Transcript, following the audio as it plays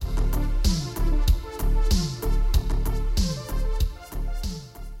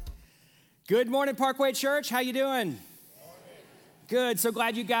Good morning, Parkway Church. How you doing? Good. So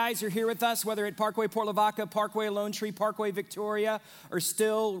glad you guys are here with us, whether at Parkway Port Lavaca, Parkway Lone Tree, Parkway Victoria, or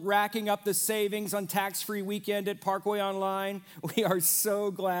still racking up the savings on tax-free weekend at Parkway Online. We are so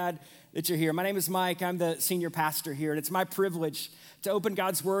glad that you're here. My name is Mike. I'm the senior pastor here, and it's my privilege to open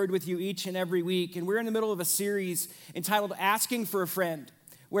God's Word with you each and every week. And we're in the middle of a series entitled Asking for a Friend,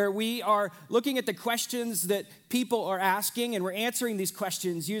 where we are looking at the questions that people are asking, and we're answering these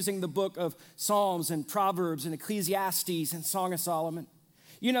questions using the book of Psalms and Proverbs and Ecclesiastes and Song of Solomon.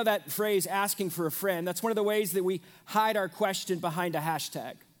 You know that phrase, asking for a friend. That's one of the ways that we hide our question behind a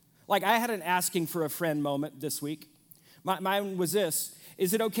hashtag. Like I had an asking for a friend moment this week. Mine was this: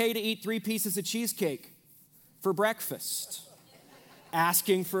 is it okay to eat 3 pieces of cheesecake for breakfast?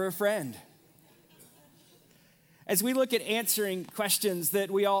 Asking for a friend. As we look at answering questions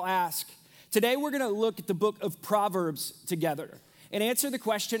that we all ask, today we're going to look at the book of Proverbs together and answer the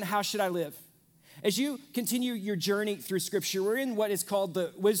question, how should I live? As you continue your journey through Scripture, we're in what is called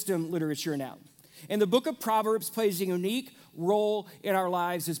the wisdom literature now. And the book of Proverbs plays a unique role in our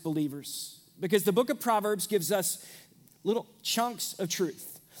lives as believers because the book of Proverbs gives us little chunks of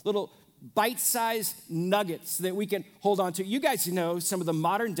truth, little bite-sized nuggets that we can hold on to. You guys know some of the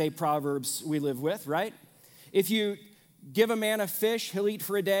modern day Proverbs we live with, right? If you give a man a fish, he'll eat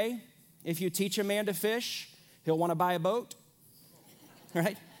for a day. If you teach a man to fish, he'll want to buy a boat.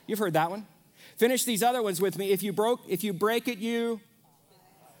 Right? You've heard that one. Finish these other ones with me. If you break it, you...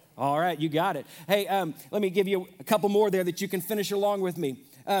 All right, you got it. Hey, let me give you a couple more there that you can finish along with me.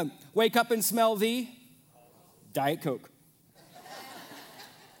 Wake up and smell the Diet Coke.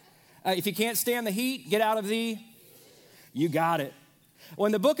 If you can't stand the heat, get out of the... You got it. Well,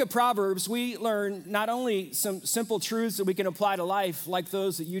 in the book of Proverbs, we learn not only some simple truths that we can apply to life, like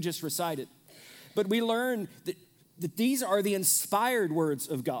those that you just recited, but we learn that these are the inspired words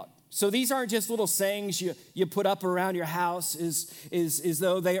of God. So these aren't just little sayings you put up around your house as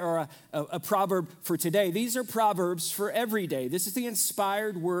though they are a proverb for today. These are proverbs for every day. This is the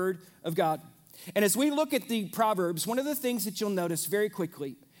inspired word of God. And as we look at the Proverbs, one of the things that you'll notice very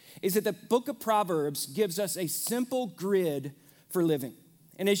quickly is that the book of Proverbs gives us a simple grid for living.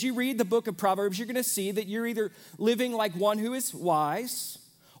 And as you read the book of Proverbs, you're going to see that you're either living like one who is wise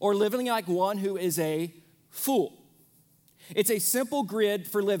or living like one who is a fool. It's a simple grid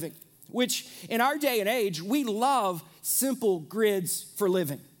for living, which in our day and age, we love simple grids for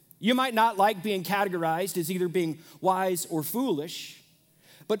living. You might not like being categorized as either being wise or foolish,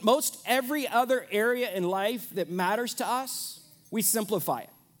 but most every other area in life that matters to us, we simplify it.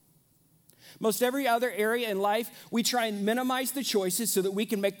 Most every other area in life, we try and minimize the choices so that we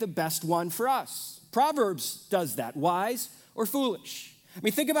can make the best one for us. Proverbs does that, wise or foolish. I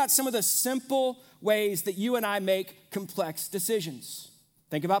mean, think about some of the simple ways that you and I make complex decisions.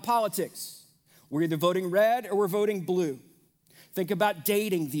 Think about politics. We're either voting red or we're voting blue. Think about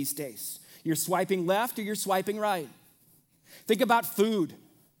dating these days. You're swiping left or you're swiping right. Think about food.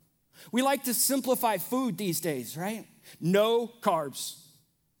 We like to simplify food these days, right? No carbs.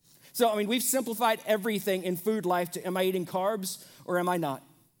 So, I mean, we've simplified everything in food life to, am I eating carbs or am I not?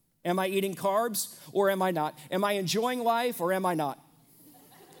 Am I eating carbs or am I not? Am I enjoying life or am I not?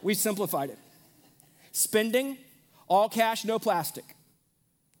 We've simplified it. Spending, all cash, no plastic,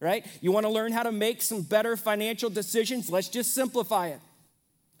 right? You want to learn how to make some better financial decisions? Let's just simplify it.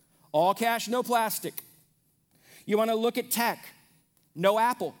 All cash, no plastic. You want to look at tech? No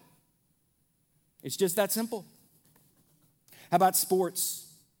Apple. It's just that simple. How about sports?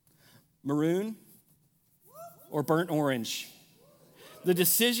 Maroon or burnt orange? The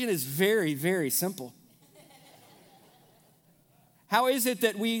decision is very, very simple. How is it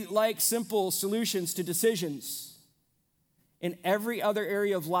that we like simple solutions to decisions in every other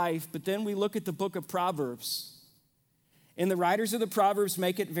area of life, but then we look at the book of Proverbs, and the writers of the Proverbs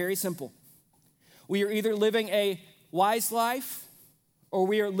make it very simple. We are either living a wise life or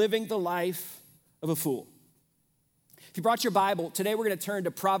we are living the life of a fool. If you brought your Bible, today we're going to turn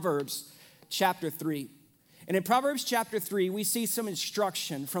to Proverbs chapter 3. And in Proverbs chapter 3, we see some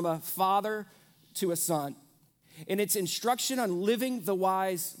instruction from a father to a son. And it's instruction on living the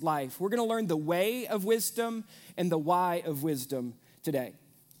wise life. We're going to learn the way of wisdom and the why of wisdom today.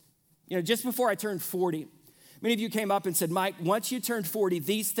 You know, just before I turned 40, many of you came up and said, Mike, once you turn 40,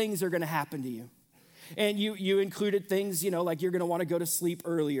 these things are going to happen to you. And you included things, you know, like you're going to want to go to sleep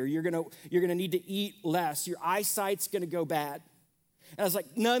earlier. You're going to need to eat less. Your eyesight's going to go bad. And I was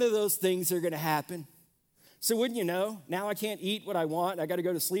like, none of those things are going to happen. So wouldn't you know, now I can't eat what I want. I got to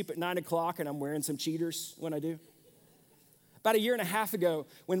go to sleep at 9 o'clock and I'm wearing some cheaters when I do. About a year and a half ago,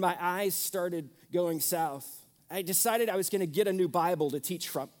 when my eyes started going south, I decided I was going to get a new Bible to teach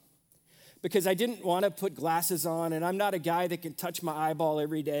from. because I didn't want to put glasses on, and I'm not a guy that can touch my eyeball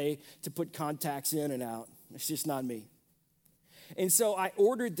every day to put contacts in and out. It's just not me. And so I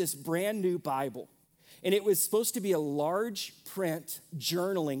ordered this brand new Bible, and it was supposed to be a large print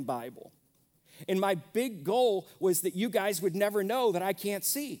journaling Bible. And my big goal was that you guys would never know that I can't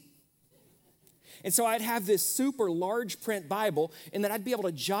see. And so I'd have this super large print Bible, and then I'd be able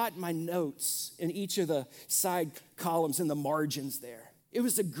to jot my notes in each of the side columns and the margins there. It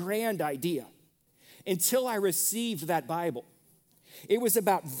was a grand idea until I received that Bible. It was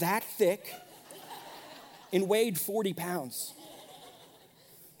about that thick and weighed 40 pounds.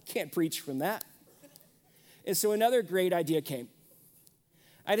 Can't preach from that. And so another great idea came.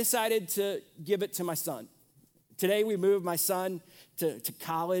 I decided to give it to my son. Today we moved my son to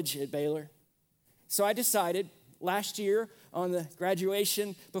college at Baylor. So I decided last year on the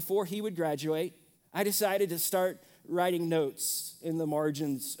graduation, before he would graduate, I decided to start writing notes in the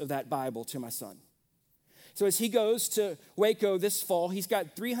margins of that Bible to my son. So as he goes to Waco this fall, he's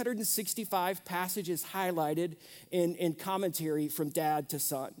got 365 passages highlighted in commentary from dad to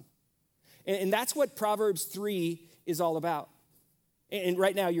son. And that's what Proverbs 3 is all about. And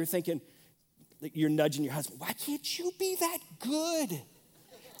right now you're thinking, you're nudging your husband, why can't you be that good?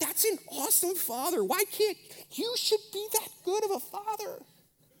 That's an awesome father. Why can't you should be that good of a father?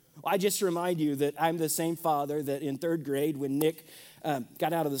 Well, I just remind you that I'm the same father that in third grade when Nick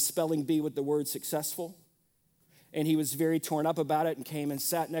got out of the spelling bee with the word successful, and he was very torn up about it and came and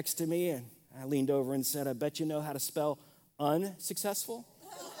sat next to me, and I leaned over and said, I bet you know how to spell unsuccessful?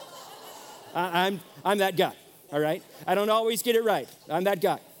 I'm that guy, all right? I don't always get it right. I'm that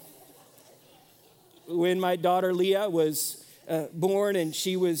guy. When my daughter Leah was born and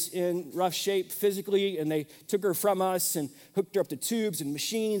she was in rough shape physically, and they took her from us and hooked her up to tubes and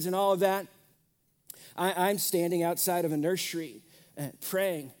machines and all of that, I'm standing outside of a nursery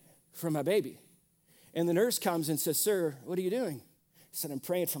praying for my baby. And the nurse comes and says, sir, what are you doing? I said, I'm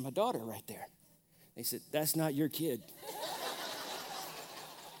praying for my daughter right there. They said, that's not your kid.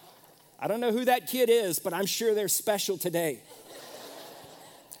 I don't know who that kid is, but I'm sure they're special today.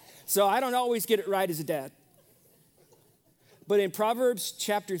 So I don't always get it right as a dad. But in Proverbs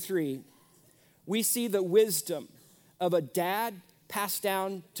chapter 3, we see the wisdom of a dad passed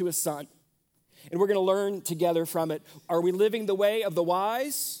down to a son. And we're going to learn together from it. Are we living the way of the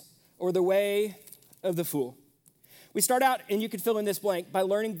wise or the way of the fool? We start out, and you can fill in this blank, by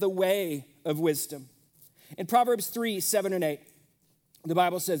learning the way of wisdom. In Proverbs 3, 7 and 8, the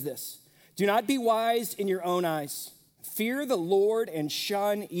Bible says this, do not be wise in your own eyes. Fear the Lord and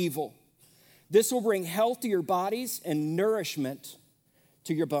shun evil. This will bring health to your bodies and nourishment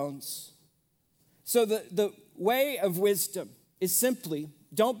to your bones. So the way of wisdom is simply,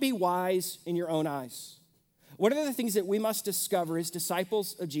 don't be wise in your own eyes. One of the things that we must discover is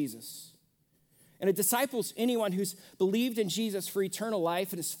disciples of Jesus. And a disciple is anyone who's believed in Jesus for eternal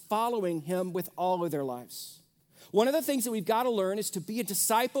life and is following him with all of their lives. One of the things that we've got to learn is to be a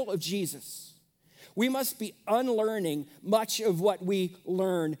disciple of Jesus. We must be unlearning much of what we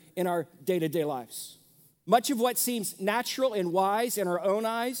learn in our day-to-day lives. Much of what seems natural and wise in our own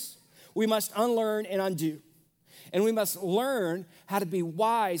eyes, we must unlearn and undo. And we must learn how to be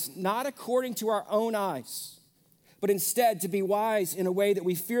wise, not according to our own eyes, but instead to be wise in a way that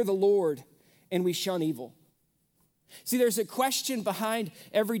we fear the Lord and we shun evil. See, there's a question behind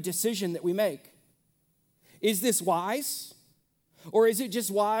every decision that we make. Is this wise? Or is it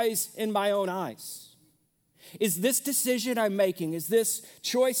just wise in my own eyes? Is this decision I'm making, is this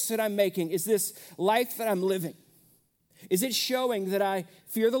choice that I'm making, is this life that I'm living, is it showing that I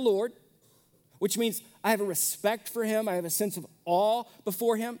fear the Lord, which means I have a respect for him, I have a sense of awe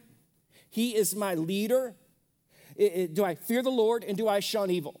before him? He is my leader. Do I fear the Lord and do I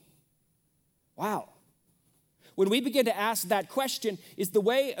shun evil? Wow. When we begin to ask that question, is the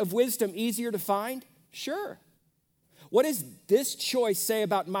way of wisdom easier to find? Sure. What does this choice say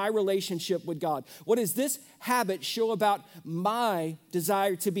about my relationship with God? What does this habit show about my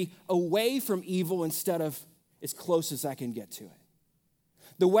desire to be away from evil instead of as close as I can get to it?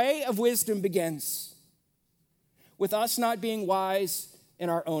 The way of wisdom begins with us not being wise in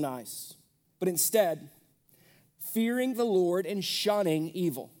our own eyes, but instead fearing the Lord and shunning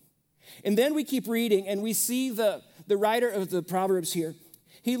evil. And then we keep reading and we see the writer of the Proverbs here.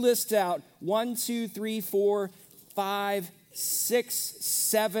 He lists out 1, 2, 3, 4, 5, 6,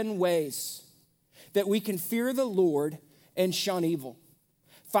 7 that we can fear the Lord and shun evil.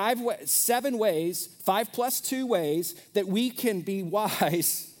 7 ways, 5 plus 2 ways that we can be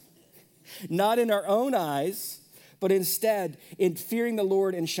wise, not in our own eyes, but instead in fearing the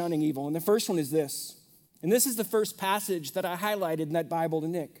Lord and shunning evil. And the first one is this. And this is the first passage that I highlighted in that Bible to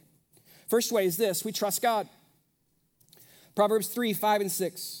Nick. First way is this: we trust God. Proverbs 3, 5, and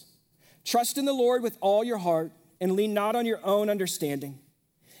 6. Trust in the Lord with all your heart and lean not on your own understanding.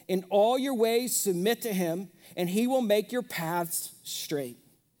 In all your ways submit to him, and he will make your paths straight.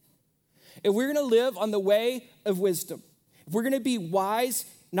 If we're going to live on the way of wisdom, if we're going to be wise,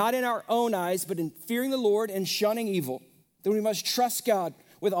 not in our own eyes, but in fearing the Lord and shunning evil, then we must trust God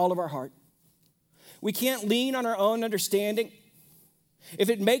with all of our heart. We can't lean on our own understanding. If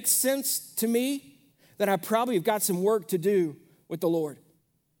it makes sense to me, then I probably have got some work to do with the Lord.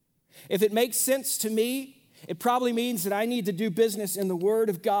 If it makes sense to me, it probably means that I need to do business in the Word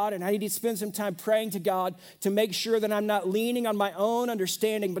of God, and I need to spend some time praying to God to make sure that I'm not leaning on my own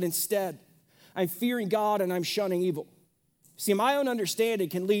understanding, but instead I'm fearing God and I'm shunning evil. See, my own understanding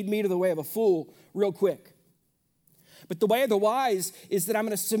can lead me to the way of a fool real quick. But the way of the wise is that I'm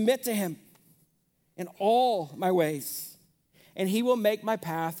going to submit to him in all my ways, and he will make my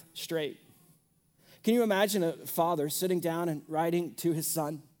path straight. Can you imagine a father sitting down and writing to his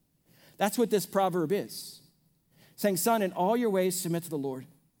son? That's what this proverb is. Saying, son, in all your ways, submit to the Lord.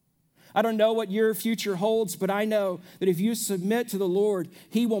 I don't know what your future holds, but I know that if you submit to the Lord,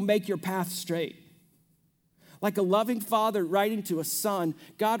 he will make your path straight. Like a loving father writing to a son,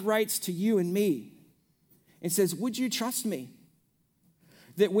 God writes to you and me and says, would you trust me?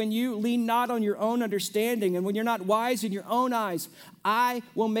 That when you lean not on your own understanding and when you're not wise in your own eyes, I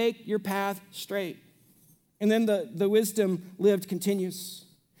will make your path straight. And then the wisdom lived continues.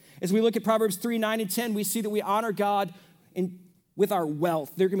 As we look at Proverbs 3, 9, and 10, we see that we honor God with our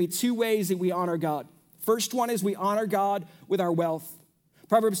wealth. There are going to be two ways that we honor God. First one is we honor God with our wealth.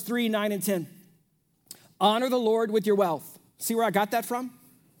 Proverbs 3, 9, and 10. Honor the Lord with your wealth. See where I got that from?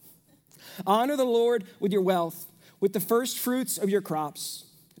 Honor the Lord with your wealth, with the first fruits of your crops.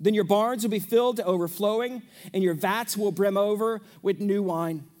 Then your barns will be filled to overflowing, and your vats will brim over with new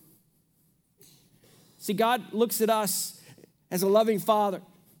wine. See, God looks at us as a loving father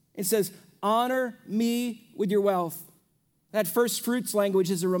and says, honor me with your wealth. That first fruits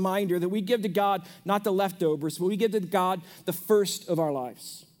language is a reminder that we give to God not the leftovers, but we give to God the first of our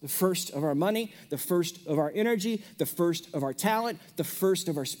lives, the first of our money, the first of our energy, the first of our talent, the first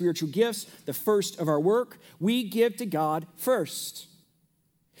of our spiritual gifts, the first of our work. We give to God first.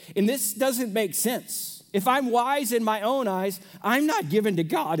 And this doesn't make sense. If I'm wise in my own eyes, I'm not giving to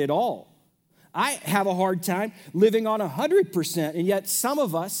God at all. I have a hard time living on 100%, and yet some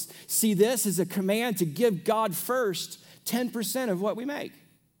of us see this as a command to give God first 10% of what we make.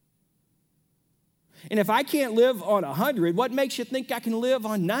 And if I can't live on 100, what makes you think I can live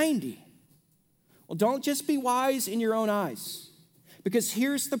on 90? Well, don't just be wise in your own eyes, because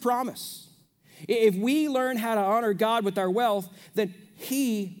here's the promise. If we learn how to honor God with our wealth, then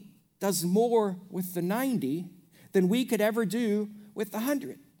he does more with the 90 than we could ever do with the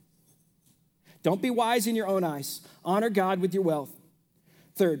 100. Don't be wise in your own eyes. Honor God with your wealth.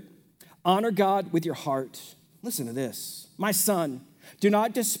 Third, honor God with your heart. Listen to this. My son, do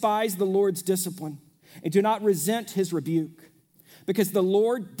not despise the Lord's discipline and do not resent his rebuke, because the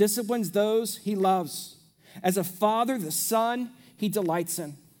Lord disciplines those he loves. As a father, the son he delights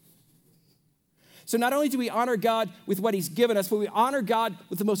in. So not only do we honor God with what he's given us, but we honor God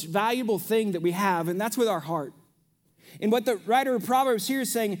with the most valuable thing that we have, and that's with our heart. And what the writer of Proverbs here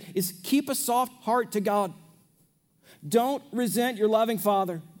is saying is keep a soft heart to God. Don't resent your loving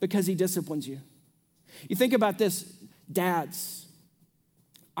father because he disciplines you. You think about this, dads.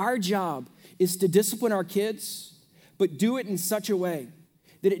 Our job is to discipline our kids, but do it in such a way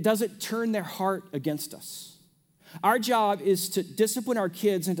that it doesn't turn their heart against us. Our job is to discipline our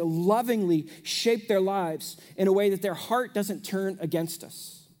kids and to lovingly shape their lives in a way that their heart doesn't turn against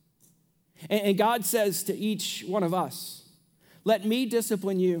us. And God says to each one of us, let me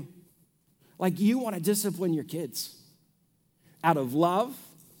discipline you like you want to discipline your kids. Out of love,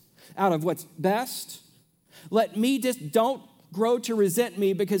 out of what's best. Let me don't grow to resent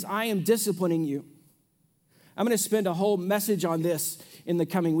me because I am disciplining you. I'm going to spend a whole message on this in the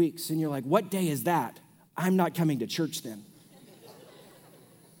coming weeks. And you're like, what day is that? I'm not coming to church then.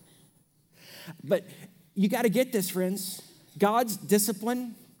 But you got to get this, friends. God's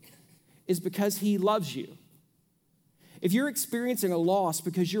discipline is because he loves you. If you're experiencing a loss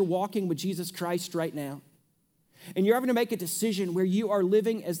because you're walking with Jesus Christ right now, and you're having to make a decision where you are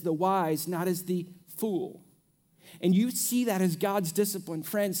living as the wise, not as the fool, and you see that as God's discipline,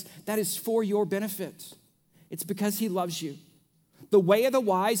 friends, that is for your benefit. It's because he loves you. The way of the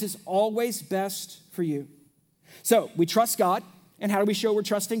wise is always best for you. So we trust God, and how do we show we're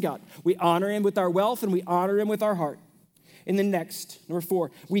trusting God? We honor him with our wealth, and we honor him with our heart. And then next, number 4,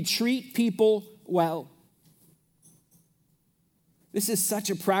 we treat people well. This is such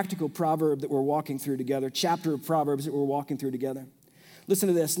a practical proverb that we're walking through together, chapter of Proverbs that we're walking through together. Listen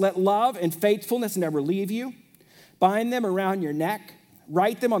to this. Let love and faithfulness never leave you. Bind them around your neck.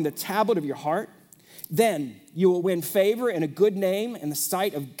 Write them on the tablet of your heart. Then you will win favor and a good name in the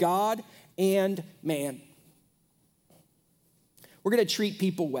sight of God and man. We're going to treat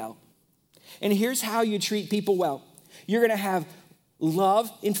people well. And here's how you treat people well. You're going to have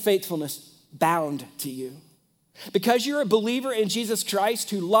love and faithfulness bound to you. Because you're a believer in Jesus Christ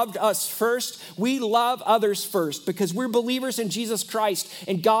who loved us first, we love others first. Because we're believers in Jesus Christ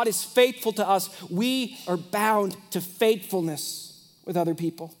and God is faithful to us, we are bound to faithfulness with other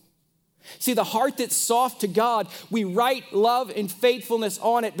people. See, the heart that's soft to God, we write love and faithfulness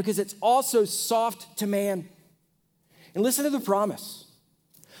on it because it's also soft to man. And listen to the promise.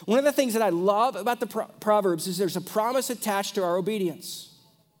 One of the things that I love about the Proverbs is there's a promise attached to our obedience.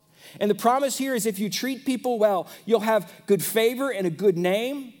 And the promise here is if you treat people well, you'll have good favor and a good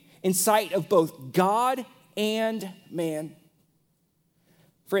name in sight of both God and man.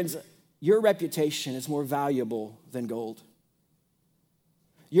 Friends, your reputation is more valuable than gold.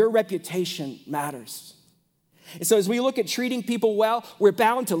 Your reputation matters. And so as we look at treating people well, we're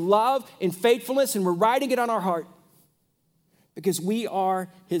bound to love and faithfulness, and we're writing it on our heart because we are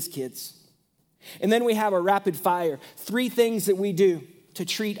his kids. And then we have a rapid fire, 3 things that we do to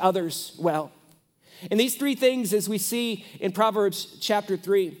treat others well. And these 3 things, as we see in Proverbs chapter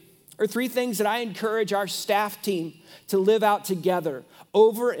 3, are 3 things that I encourage our staff team to live out together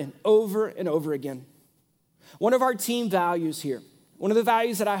over and over and over again. One of our team values here, one of the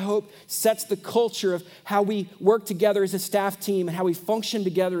values that I hope sets the culture of how we work together as a staff team and how we function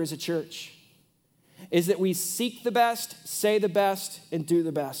together as a church, is that we seek the best, say the best, and do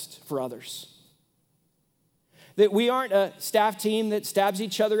the best for others. That we aren't a staff team that stabs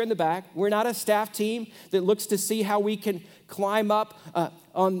each other in the back. We're not a staff team that looks to see how we can climb up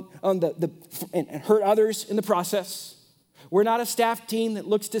on and hurt others in the process. We're not a staff team that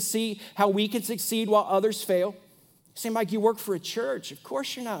looks to see how we can succeed while others fail. You say, Mike, you work for a church. Of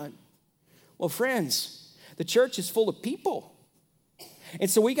course you're not. Well, friends, the church is full of people. And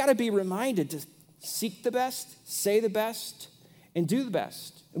so we got to be reminded to seek the best, say the best, and do the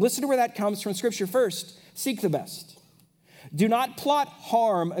best. And listen to where that comes from Scripture first. Seek the best. Do not plot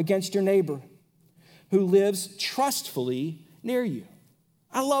harm against your neighbor who lives trustfully near you.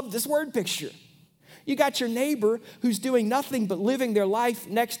 I love this word picture. You got your neighbor who's doing nothing but living their life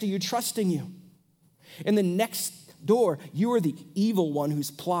next to you, trusting you. And the next door, you are the evil one who's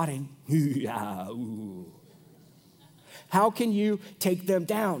plotting. How can you take them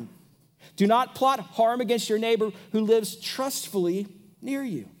down? Do not plot harm against your neighbor who lives trustfully near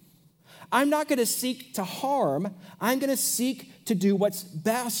you. I'm not going to seek to harm. I'm going to seek to do what's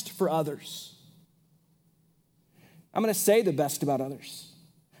best for others. I'm going to say the best about others.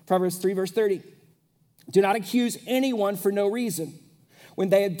 Proverbs 3, verse 30. Do not accuse anyone for no reason when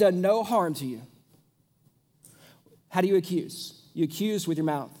they have done no harm to you. How do you accuse? You accuse with your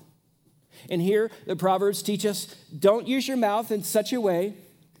mouth. And here the Proverbs teach us, don't use your mouth in such a way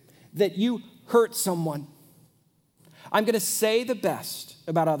that you hurt someone. I'm going to say the best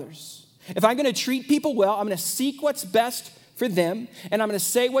about others. If I'm going to treat people well, I'm going to seek what's best for them, and I'm going to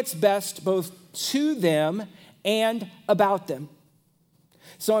say what's best both to them and about them.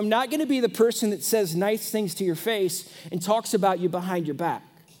 So I'm not going to be the person that says nice things to your face and talks about you behind your back.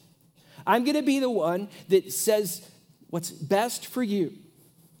 I'm going to be the one that says what's best for you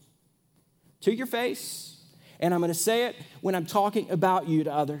to your face, and I'm going to say it when I'm talking about you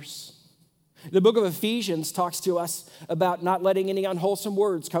to others. The book of Ephesians talks to us about not letting any unwholesome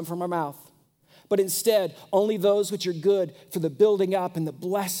words come from our mouth, but instead only those which are good for the building up and the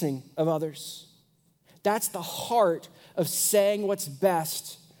blessing of others. That's the heart of saying what's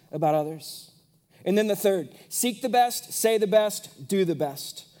best about others. And then the third, seek the best, say the best, do the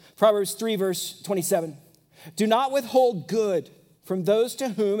best. Proverbs 3, verse 27. Do not withhold good from those to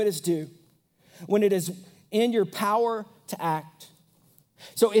whom it is due when it is in your power to act.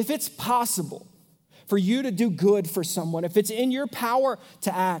 So if it's possible for you to do good for someone, if it's in your power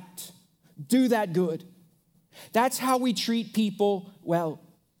to act, do that good. That's how we treat people well.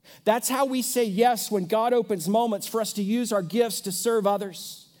 That's how we say yes when God opens moments for us to use our gifts to serve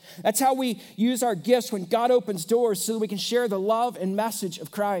others. That's how we use our gifts when God opens doors so that we can share the love and message of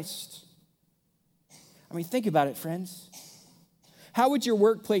Christ. I mean, think about it, friends. How would your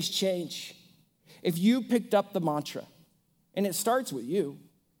workplace change if you picked up the mantra? And it starts with you.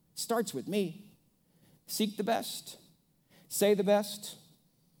 It starts with me. Seek the best. Say the best.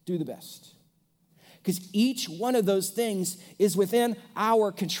 Do the best. Because each one of those things is within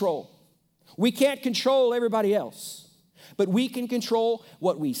our control. We can't control everybody else. But we can control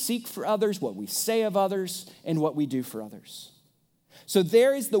what we seek for others, what we say of others, and what we do for others. So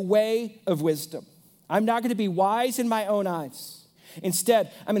there is the way of wisdom. I'm not going to be wise in my own eyes.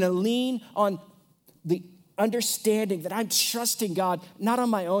 Instead, I'm going to lean on the understanding that I'm trusting God, not on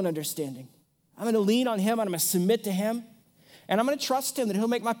my own understanding. I'm going to lean on him, and I'm going to submit to him, and I'm going to trust him that he'll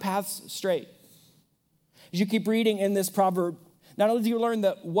make my paths straight. As you keep reading in this proverb, not only do you learn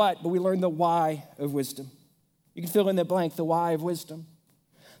the what, but we learn the why of wisdom. You can fill in the blank, the why of wisdom.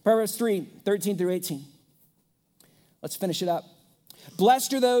 Proverbs 3, 13 through 18. Let's finish it up.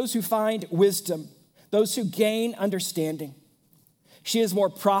 Blessed are those who find wisdom, those who gain understanding. She is more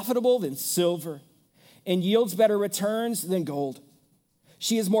profitable than silver and yields better returns than gold.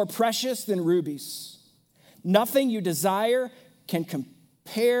 She is more precious than rubies. Nothing you desire can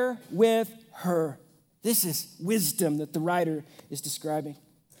compare with her. This is wisdom that the writer is describing.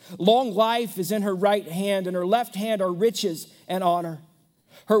 Long life is in her right hand, and her left hand are riches and honor.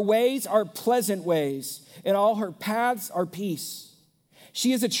 Her ways are pleasant ways, and all her paths are peace.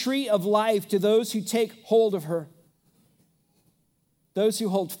 She is a tree of life to those who take hold of her. Those who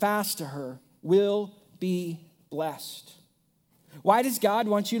hold fast to her will be blessed. Why does God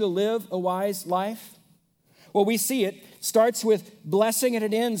want you to live a wise life? Well, we see it starts with blessing and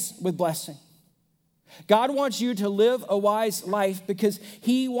it ends with blessing. God wants you to live a wise life because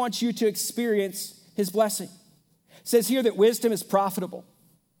he wants you to experience his blessing. It says here that wisdom is profitable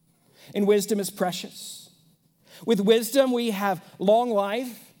and wisdom is precious. With wisdom, we have long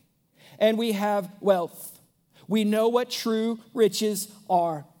life and we have wealth. We know what true riches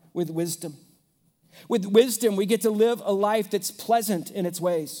are with wisdom. With wisdom, we get to live a life that's pleasant in its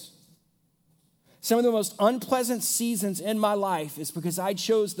ways. Some of the most unpleasant seasons in my life is because I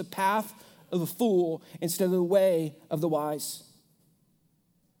chose the path of a fool instead of the way of the wise.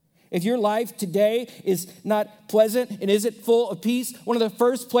 If your life today is not pleasant and isn't full of peace, one of the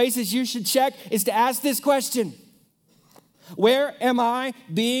first places you should check is to ask this question: where am I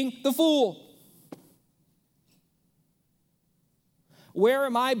being the fool? Where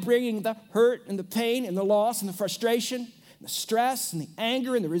am I bringing the hurt and the pain and the loss and the frustration and the stress and the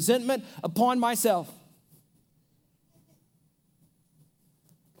anger and the resentment upon myself?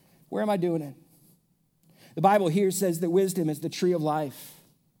 Where am I doing it? The Bible here says that wisdom is the tree of life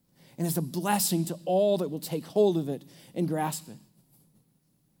and is a blessing to all that will take hold of it and grasp it.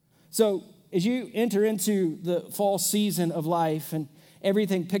 So as you enter into the fall season of life and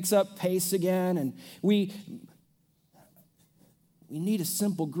everything picks up pace again, and we need a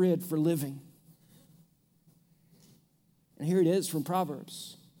simple grid for living. And here it is from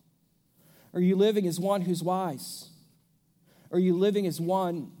Proverbs. Are you living as one who's wise? Or are you living as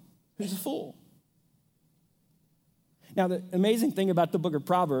one who's a fool? Now, the amazing thing about the book of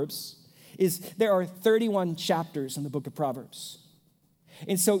Proverbs is there are 31 chapters in the book of Proverbs.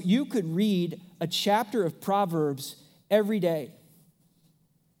 And so you could read a chapter of Proverbs every day,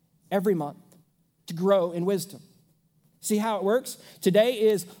 every month, to grow in wisdom. See how it works? Today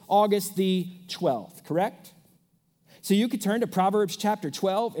is August the 12th, correct? So you could turn to Proverbs chapter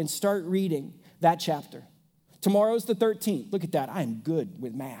 12 and start reading that chapter. Tomorrow's the 13th. Look at that. I am good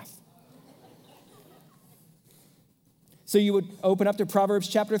with math. So you would open up to Proverbs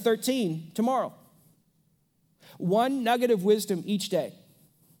chapter 13 tomorrow. One nugget of wisdom each day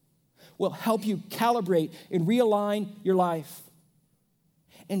will help you calibrate and realign your life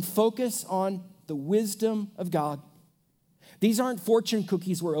and focus on the wisdom of God. These aren't fortune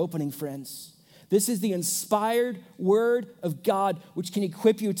cookies we're opening, friends. This is the inspired word of God, which can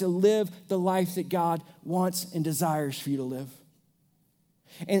equip you to live the life that God wants and desires for you to live.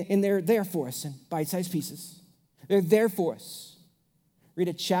 And they're there for us in bite-sized pieces. They're there for us. Read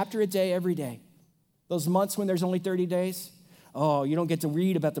a chapter a day every day. Those months when there's only 30 days, oh, you don't get to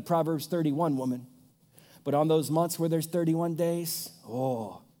read about the Proverbs 31 woman. But on those months where there's 31 days,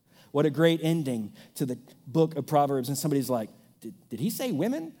 oh, what a great ending to the book of Proverbs. And somebody's like, did he say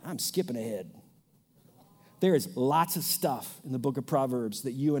women? I'm skipping ahead. There is lots of stuff in the book of Proverbs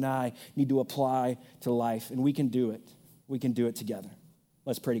that you and I need to apply to life, and we can do it. We can do it together.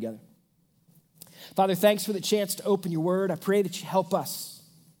 Let's pray together. Father, thanks for the chance to open your word. I pray that you help us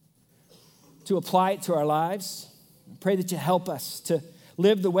to apply it to our lives. I pray that you help us to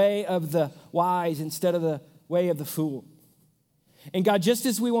live the way of the wise instead of the way of the fool. And God, just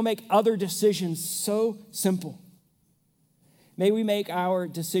as we will make other decisions so simple, may we make our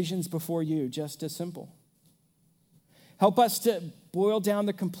decisions before you just as simple. Help us to boil down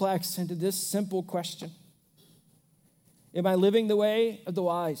the complex into this simple question: am I living the way of the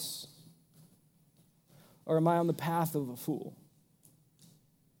wise, or am I on the path of a fool?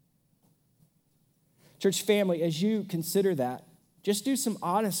 Church family, as you consider that, just do some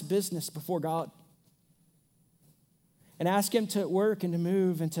honest business before God and ask him to work and to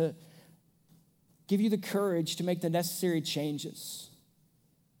move and to give you the courage to make the necessary changes.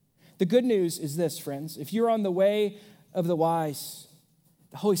 The good news is this, friends. If you're on the way of the wise,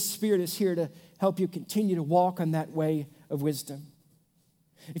 the Holy Spirit is here to help you continue to walk on that way of wisdom.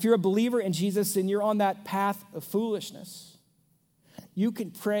 If you're a believer in Jesus and you're on that path of foolishness, you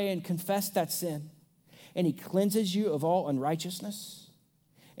can pray and confess that sin, and he cleanses you of all unrighteousness.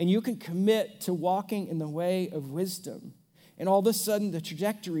 And you can commit to walking in the way of wisdom. And all of a sudden, the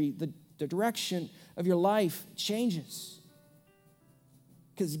trajectory, the direction of your life changes.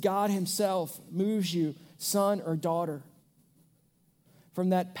 Because God himself moves you, son or daughter, from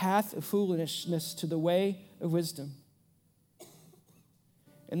that path of foolishness to the way of wisdom.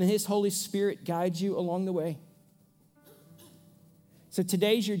 And then his Holy Spirit guides you along the way. So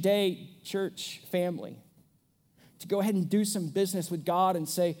today's your day, church family, to go ahead and do some business with God and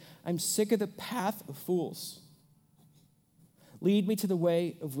say, I'm sick of the path of fools. Lead me to the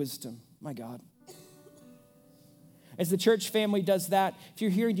way of wisdom, my God. As the church family does that, if you're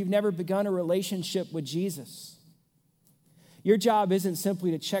here and you've never begun a relationship with Jesus, your job isn't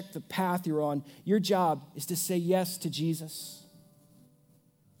simply to check the path you're on. Your job is to say yes to Jesus,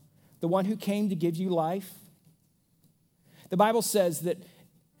 the one who came to give you life. The Bible says that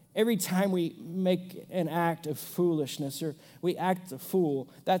every time we make an act of foolishness or we act a fool,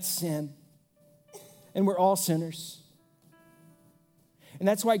 that's sin. And we're all sinners. And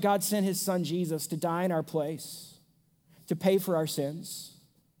that's why God sent his son Jesus to die in our place, to pay for our sins.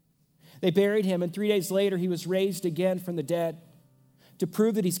 They buried him, and 3 days later, he was raised again from the dead to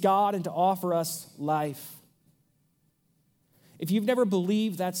prove that he's God and to offer us life. If you've never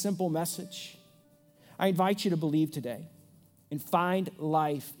believed that simple message, I invite you to believe today and find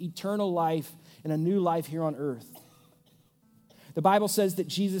life, eternal life, and a new life here on earth. The Bible says that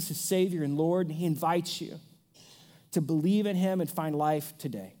Jesus is Savior and Lord, and he invites you to believe in him and find life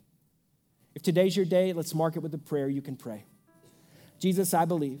today. If today's your day, let's mark it with a prayer you can pray. Jesus, I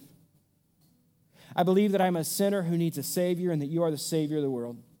believe. I believe that I'm a sinner who needs a Savior and that you are the Savior of the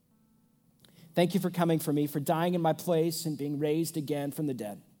world. Thank you for coming for me, for dying in my place and being raised again from the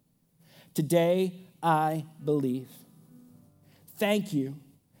dead. Today, I believe. Thank you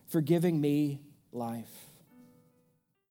for giving me life.